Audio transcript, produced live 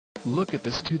Look at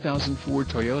this 2004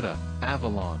 Toyota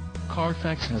Avalon.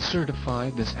 Carfax has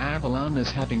certified this Avalon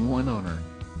as having one owner.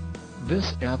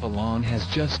 This Avalon has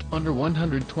just under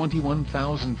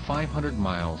 121,500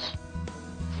 miles.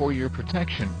 For your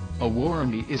protection, a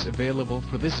warranty is available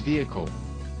for this vehicle.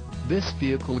 This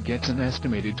vehicle gets an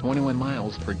estimated 21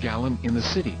 miles per gallon in the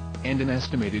city, and an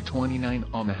estimated 29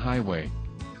 on the highway.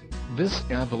 This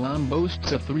Avalon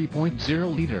boasts a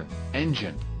 3.0-liter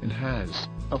engine, and has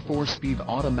a 4-speed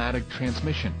automatic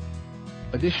transmission.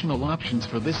 Additional options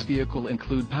for this vehicle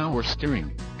include power steering,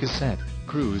 cassette,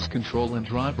 cruise control and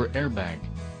driver airbag.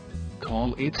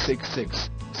 Call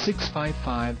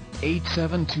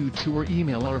 866-655-8722 or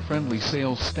email our friendly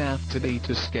sales staff today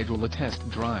to schedule a test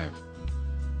drive.